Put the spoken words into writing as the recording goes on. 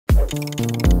So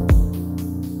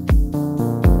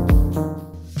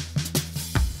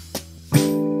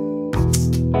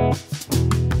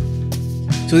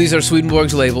these are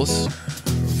Swedenborg's labels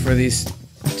for these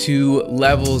two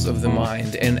levels of the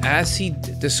mind. And as he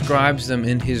describes them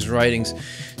in his writings,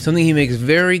 something he makes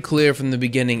very clear from the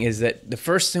beginning is that the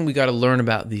first thing we got to learn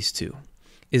about these two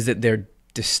is that they're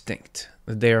distinct.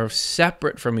 They are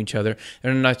separate from each other.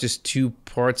 They're not just two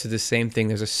parts of the same thing.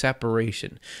 There's a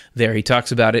separation there. He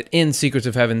talks about it in Secrets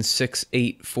of Heaven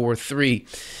 6:843.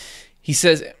 He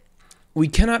says, we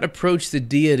cannot approach the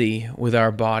deity with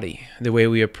our body the way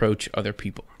we approach other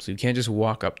people. So you can't just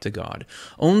walk up to God.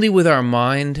 Only with our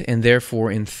mind, and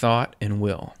therefore in thought and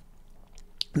will.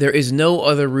 There is no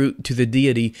other route to the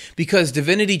deity because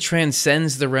divinity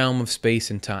transcends the realm of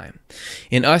space and time.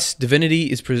 In us,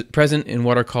 divinity is present in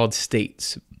what are called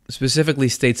states, specifically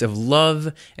states of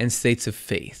love and states of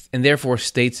faith, and therefore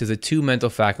states of the two mental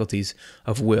faculties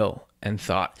of will and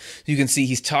thought. You can see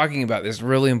he's talking about this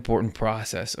really important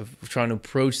process of trying to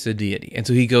approach the deity. And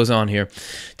so he goes on here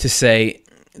to say,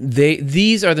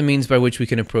 these are the means by which we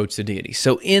can approach the deity.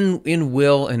 So in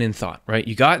will and in thought, right?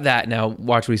 You got that. Now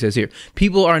watch what he says here.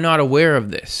 People are not aware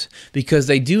of this because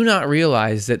they do not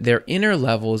realize that their inner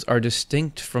levels are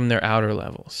distinct from their outer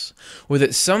levels, or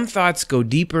that some thoughts go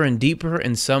deeper and deeper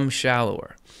and some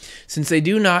shallower. Since they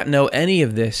do not know any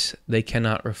of this, they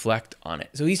cannot reflect on it.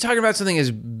 So he's talking about something as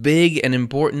big and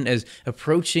important as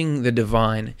approaching the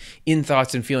divine in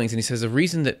thoughts and feelings. And he says the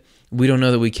reason that we don't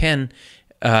know that we can,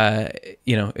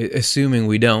 assuming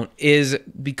we don't, is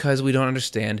because we don't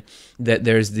understand that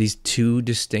there's these two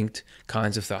distinct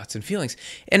kinds of thoughts and feelings.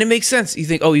 And it makes sense. You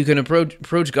think, oh, you can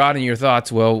approach God in your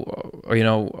thoughts. Well,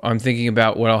 I'm thinking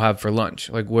about what I'll have for lunch.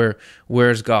 Like,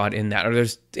 where's God in that? Or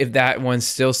if that one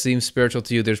still seems spiritual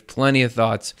to you, there's plenty of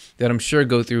thoughts that I'm sure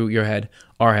go through your head,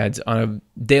 our heads, on a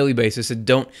daily basis that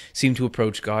don't seem to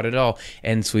approach God at all.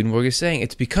 And Swedenborg is saying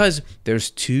it's because there's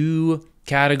two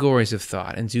categories of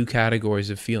thought and two categories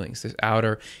of feelings. There's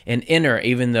outer and inner,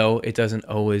 even though it doesn't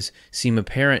always seem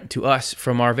apparent to us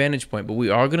from our vantage point. But we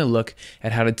are going to look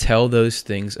at how to tell those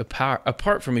things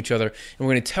apart from each other. And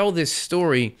we're going to tell this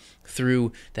story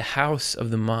through the house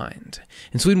of the mind.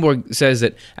 And Swedenborg says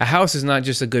that a house is not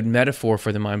just a good metaphor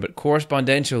for the mind, but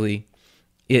correspondentially,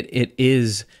 it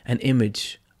is an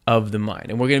image of the mind.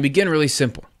 And we're going to begin really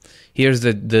simple. Here's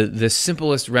the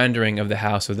simplest rendering of the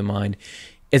house of the mind.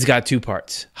 It's got two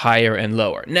parts, higher and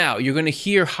lower. Now, you're going to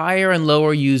hear higher and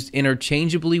lower used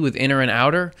interchangeably with inner and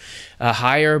outer.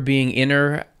 Higher being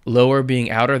inner, lower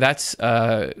being outer. That's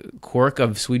a quirk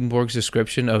of Swedenborg's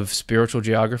description of spiritual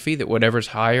geography, that whatever's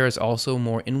higher is also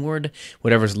more inward,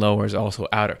 whatever's lower is also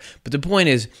outer. But the point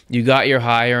is, you got your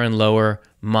higher and lower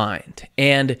mind.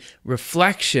 And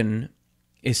reflection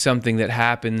is something that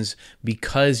happens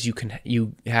because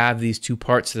you have these two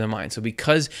parts of the mind. So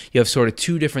because you have sort of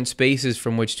two different spaces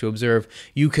from which to observe,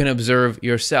 you can observe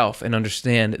yourself and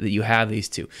understand that you have these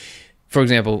two. For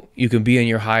example, you can be in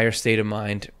your higher state of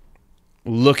mind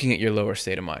looking at your lower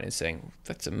state of mind and saying,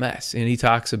 that's a mess. And he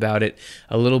talks about it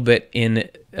a little bit in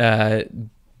that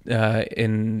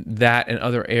and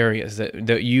other areas,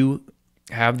 that you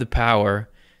have the power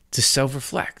to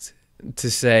self-reflect,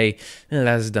 to say,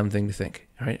 that's a dumb thing to think.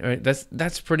 All right.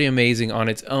 That's pretty amazing on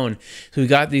its own. So we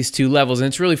got these two levels, and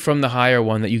it's really from the higher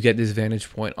one that you get this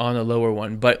vantage point on the lower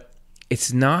one. But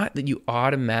it's not that you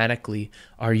automatically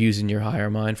are using your higher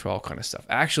mind for all kind of stuff.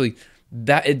 Actually,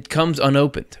 that it comes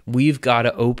unopened. We've got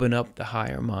to open up the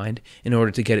higher mind in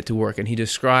order to get it to work. And he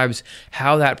describes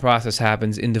how that process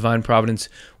happens in Divine Providence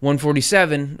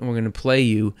 147, and we're going to play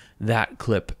you that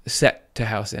clip set to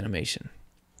house animation.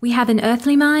 We have an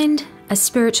earthly mind, a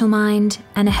spiritual mind,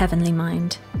 and a heavenly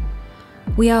mind.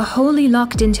 We are wholly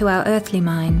locked into our earthly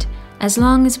mind as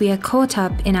long as we are caught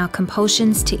up in our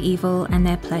compulsions to evil and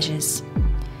their pleasures.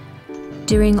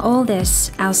 During all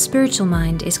this, our spiritual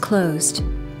mind is closed.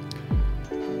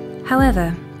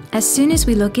 However, as soon as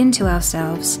we look into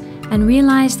ourselves and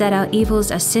realize that our evils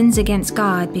are sins against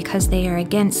God because they are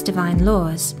against divine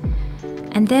laws,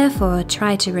 and therefore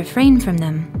try to refrain from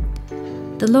them,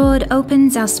 the Lord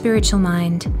opens our spiritual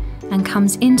mind and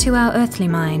comes into our earthly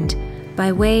mind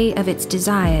by way of its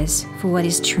desires for what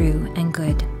is true and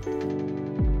good.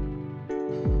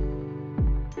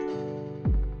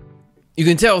 You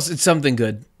can tell it's something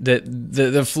good, that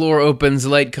the floor opens,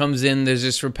 light comes in, there's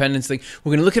this repentance thing.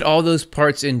 We're going to look at all those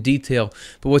parts in detail,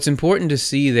 but what's important to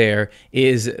see there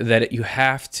is that you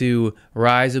have to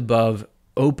rise above,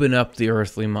 open up the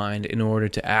earthly mind in order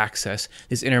to access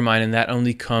this inner mind, and that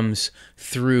only comes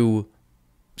through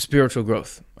spiritual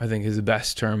growth, I think is the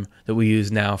best term that we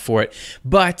use now for it.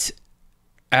 But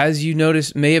as you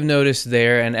may have noticed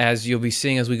there, and as you'll be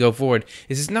seeing as we go forward,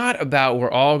 is it's not about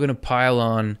we're all going to pile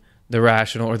on the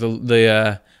rational or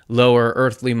the lower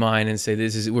earthly mind and say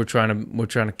we're trying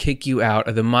to kick you out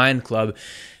of the mind club.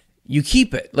 You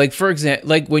keep it. Like, for example,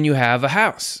 like when you have a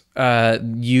house,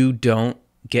 you don't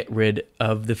get rid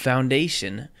of the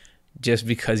foundation just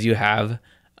because you have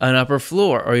an upper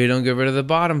floor, or you don't get rid of the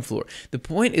bottom floor. The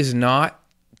point is not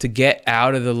to get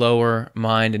out of the lower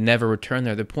mind and never return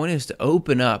there. The point is to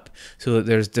open up so that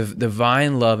there's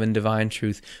divine love and divine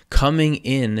truth coming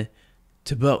in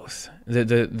to both.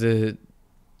 The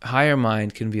higher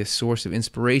mind can be a source of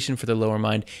inspiration for the lower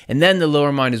mind, and then the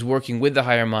lower mind is working with the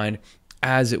higher mind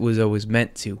as it was always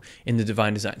meant to in the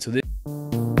divine design. So